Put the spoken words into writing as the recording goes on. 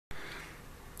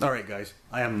Alright guys,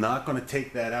 I am not going to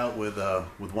take that out with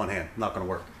one hand. Not going to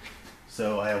work.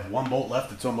 So I have one bolt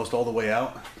left. It's almost all the way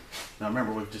out. Now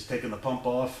remember, we've just taken the pump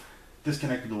off,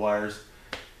 disconnected the wires,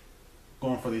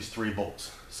 going for these 3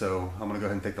 bolts. So I'm going to go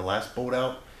ahead and take the last bolt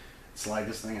out, slide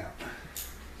this thing out.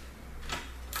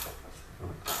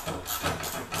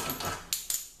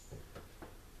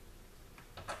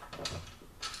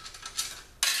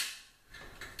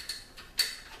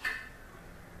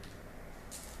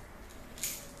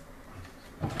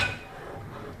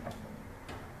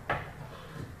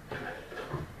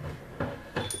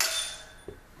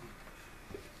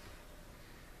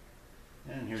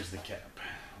 And here's the cap.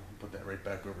 I'll put that right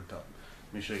back over top.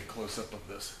 Let me show you a close-up of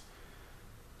this.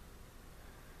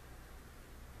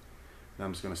 Now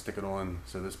I'm just going to stick it on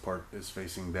so this part is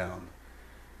facing down.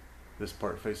 This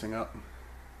part facing up.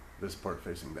 This part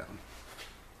facing down.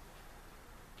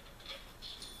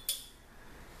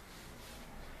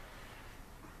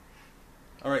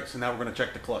 Alright, so now we're going to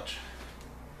check the clutch.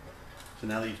 So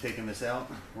now that you've taken this out,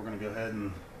 we're going to go ahead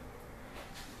and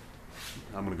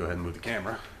I'm going to go ahead and move the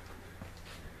camera.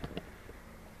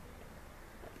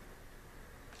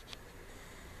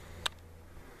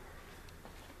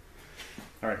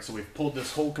 Alright, so we've pulled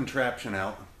this whole contraption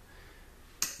out.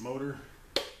 Motor,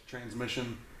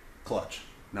 transmission, clutch.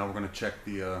 Now we're going to check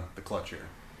the clutch here.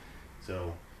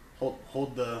 So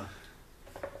hold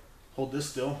this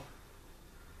still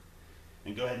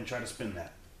and go ahead and try to spin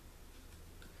that.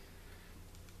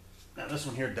 Now this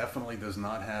one here definitely does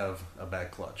not have a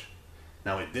bad clutch.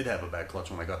 Now it did have a bad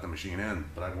clutch when I got the machine in,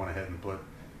 but I went ahead and put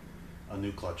a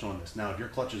new clutch on this. Now if your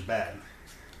clutch is bad,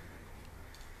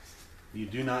 you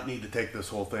do not need to take this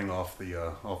whole thing off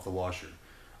the washer.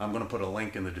 I'm going to put a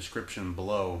link in the description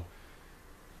below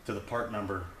to the part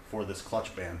number for this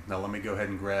clutch band. Now let me go ahead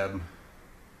and grab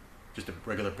just a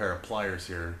regular pair of pliers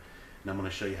here, and I'm going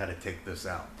to show you how to take this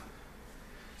out.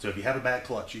 So if you have a bad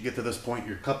clutch, you get to this point,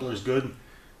 your coupler is good,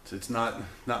 so it's not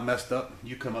messed up.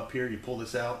 You come up here, you pull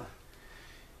this out,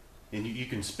 and you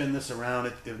can spin this around.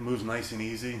 It moves nice and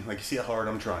easy. Like, you see how hard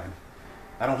I'm trying.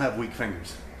 I don't have weak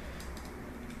fingers.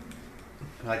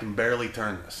 I can barely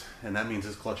turn this, and that means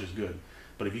this clutch is good.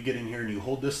 But if you get in here and you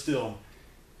hold this still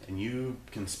and you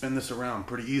can spin this around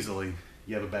pretty easily,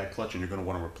 you have a bad clutch and you're going to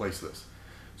want to replace this.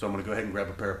 So I'm going to go ahead and grab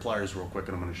a pair of pliers real quick,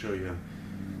 and I'm going to show you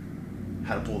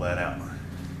how to pull that out.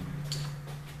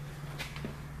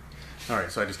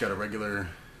 Alright, so I just got a regular,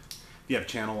 if you have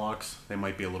channel locks, they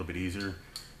might be a little bit easier.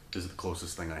 This is the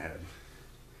closest thing I had.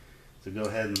 So go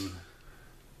ahead and,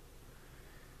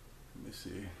 let me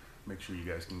see, make sure you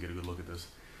guys can get a good look at this.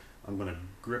 I'm going to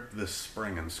grip this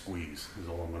spring and squeeze is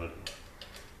all I'm going to do.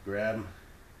 Grab,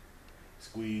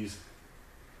 squeeze,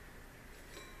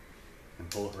 and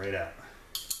pull it right out.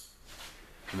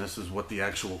 And this is what the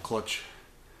actual clutch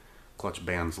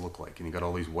bands look like. And you got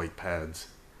all these white pads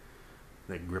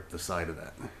that grip the side of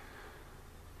that.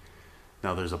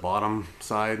 Now there's a bottom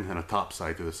side and a top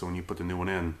side to this, so when you put the new one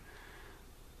in,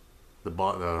 the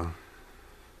bottom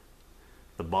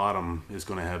is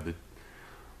going to have the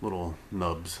little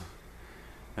nubs,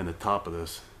 and the top of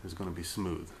this is going to be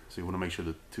smooth. So you want to make sure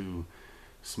the 2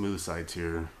 smooth sides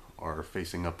here are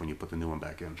facing up when you put the new one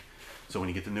back in. So when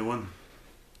you get the new one,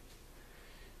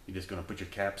 you're just going to put your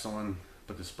caps on,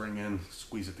 put the spring in,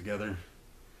 squeeze it together.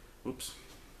 Oops.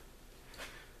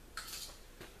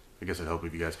 I guess it'd help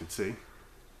if you guys could see.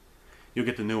 You'll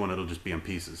get the new one, it'll just be in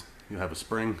pieces. You'll have a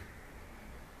spring,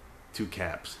 2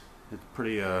 caps. It's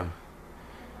pretty,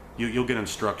 you'll get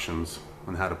instructions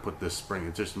on how to put this spring.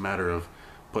 It's just a matter of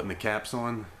putting the caps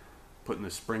on, putting the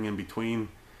spring in between,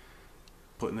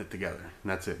 putting it together,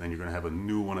 and that's it. Then you're going to have a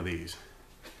new one of these.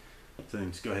 So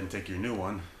then just go ahead and take your new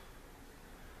one,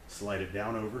 slide it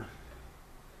down over,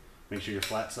 make sure your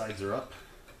flat sides are up,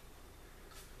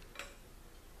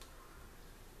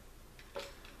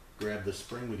 grab the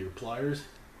spring with your pliers,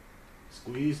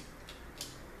 squeeze,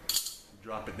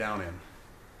 drop it down in.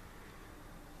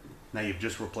 Now you've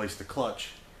just replaced the clutch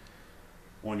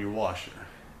on your washer.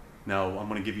 Now I'm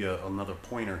going to give you another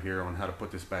pointer here on how to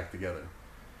put this back together.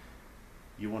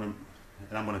 You want to,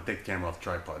 and I'm going to take the camera off the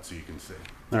tripod so you can see.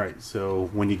 Alright,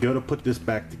 so when you go to put this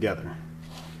back together,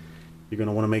 you're going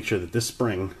to want to make sure that this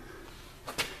spring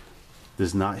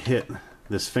does not hit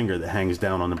this finger that hangs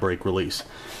down on the brake release.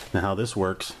 Now how this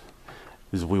works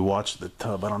is, if we watch the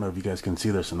tub, I don't know if you guys can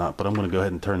see this or not, but I'm going to go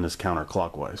ahead and turn this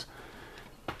counterclockwise.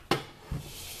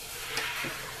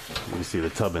 You can see the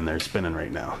tub in there spinning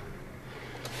right now.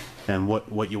 And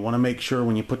what you want to make sure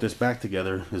when you put this back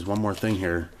together is one more thing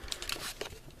here,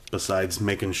 besides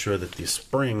making sure that the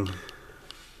spring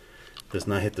does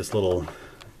not hit this little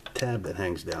tab that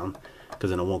hangs down, because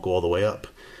then it won't go all the way up.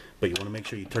 but you want to make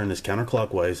sure you turn this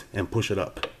counterclockwise and push it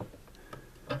up.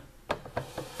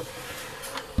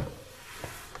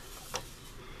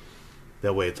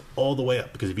 That way it's all the way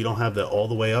up, because if you don't have that all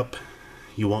the way up,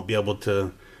 you won't be able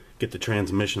to get the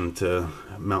transmission to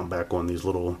mount back on these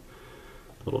little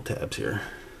tabs here.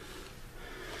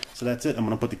 So that's it. I'm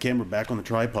going to put the camera back on the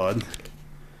tripod,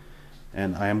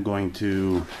 and I am going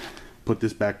to put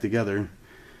this back together.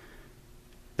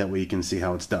 That way you can see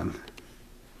how it's done.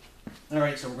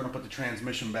 Alright, so we're going to put the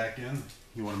transmission back in.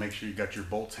 You want to make sure you got your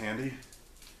bolts handy,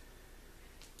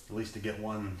 at least to get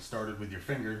one started with your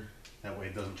finger. That way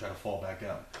it doesn't try to fall back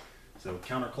out. So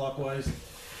counterclockwise,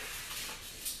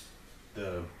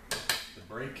 the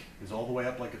brake is all the way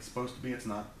up like it's supposed to be. It's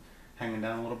not hanging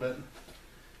down a little bit.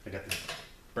 I got the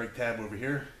brake tab over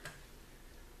here.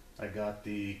 I got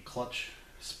the clutch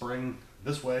spring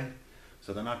this way,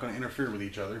 so they're not going to interfere with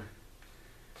each other.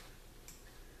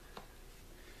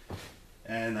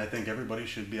 And I think everybody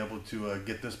should be able to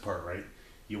get this part right.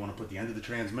 You want to put the end of the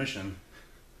transmission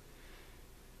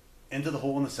into the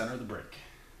hole in the center of the brake.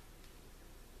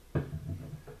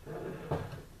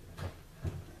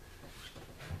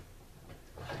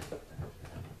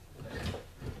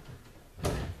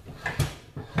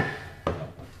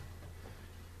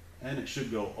 And it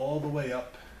should go all the way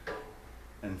up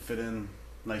and fit in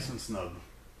nice and snug.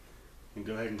 And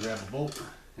go ahead and grab a bolt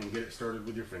and get it started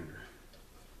with your finger.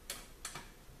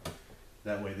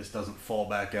 That way this doesn't fall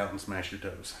back out and smash your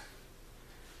toes.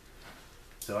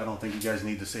 So I don't think you guys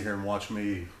need to sit here and watch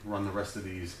me run the rest of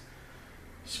these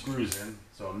screws in,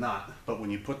 so I'm not. But when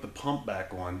you put the pump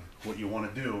back on, what you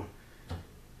want to do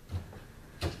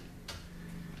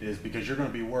is, because you're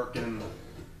going to be working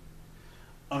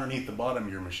underneath the bottom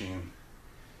of your machine,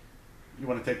 you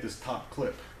want to take this top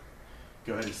clip,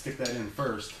 go ahead and stick that in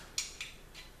first,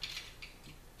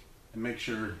 and make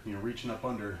sure you're reaching up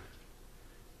under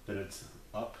that it's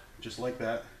up just like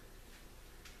that,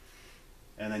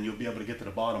 and then you'll be able to get to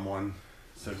the bottom one.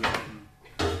 So go ahead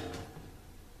and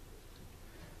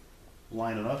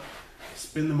line it up,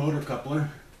 spin the motor coupler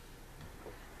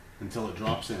until it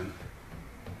drops in.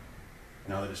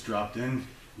 Now that it's dropped in,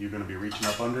 you're going to be reaching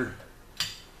up under,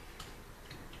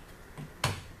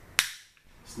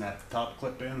 snap the top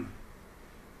clip in,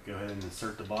 go ahead and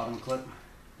insert the bottom clip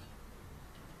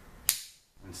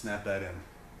and snap that in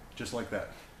just like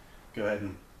that. Go ahead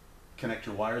and connect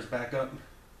your wires back up,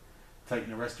 tighten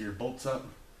the rest of your bolts up,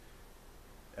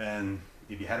 and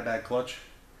if you had a bad clutch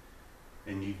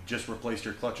and you just replaced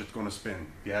your clutch, it's going to spin.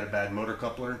 If you had a bad motor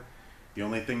coupler, the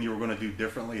only thing you were going to do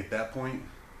differently at that point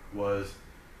was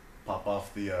pop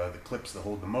off the clips that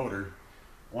hold the motor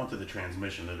onto the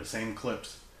transmission. They're the same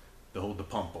clips that hold the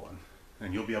pump on,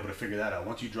 and you'll be able to figure that out.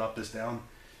 Once you drop this down,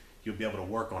 you'll be able to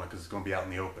work on it, because it's going to be out in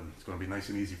the open. It's going to be nice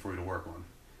and easy for you to work on.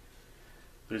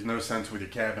 There's no sense with your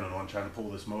cabinet on trying to pull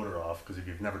this motor off, because if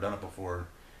you've never done it before,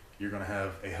 you're going to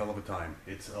have a hell of a time.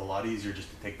 It's a lot easier just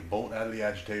to take the bolt out of the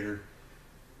agitator,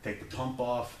 take the pump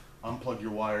off, unplug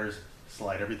your wires,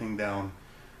 slide everything down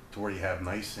to where you have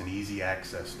nice and easy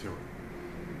access to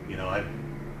it. You know,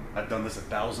 I've done this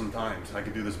 1,000 times. I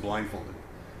could do this blindfolded.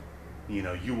 You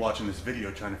know, you watching this video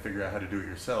trying to figure out how to do it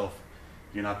yourself,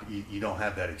 you don't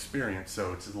have that experience,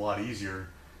 so it's a lot easier.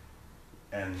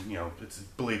 And you know,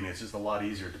 believe me, it's just a lot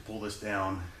easier to pull this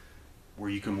down where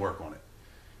you can work on it.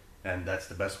 And that's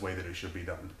the best way that it should be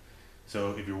done.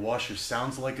 So if your washer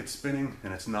sounds like it's spinning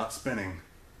and it's not spinning,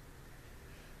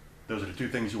 those are the two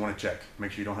things you want to check.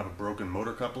 Make sure you don't have a broken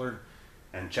motor coupler,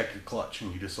 and check your clutch.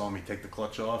 And you just saw me take the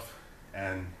clutch off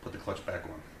and put the clutch back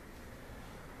on.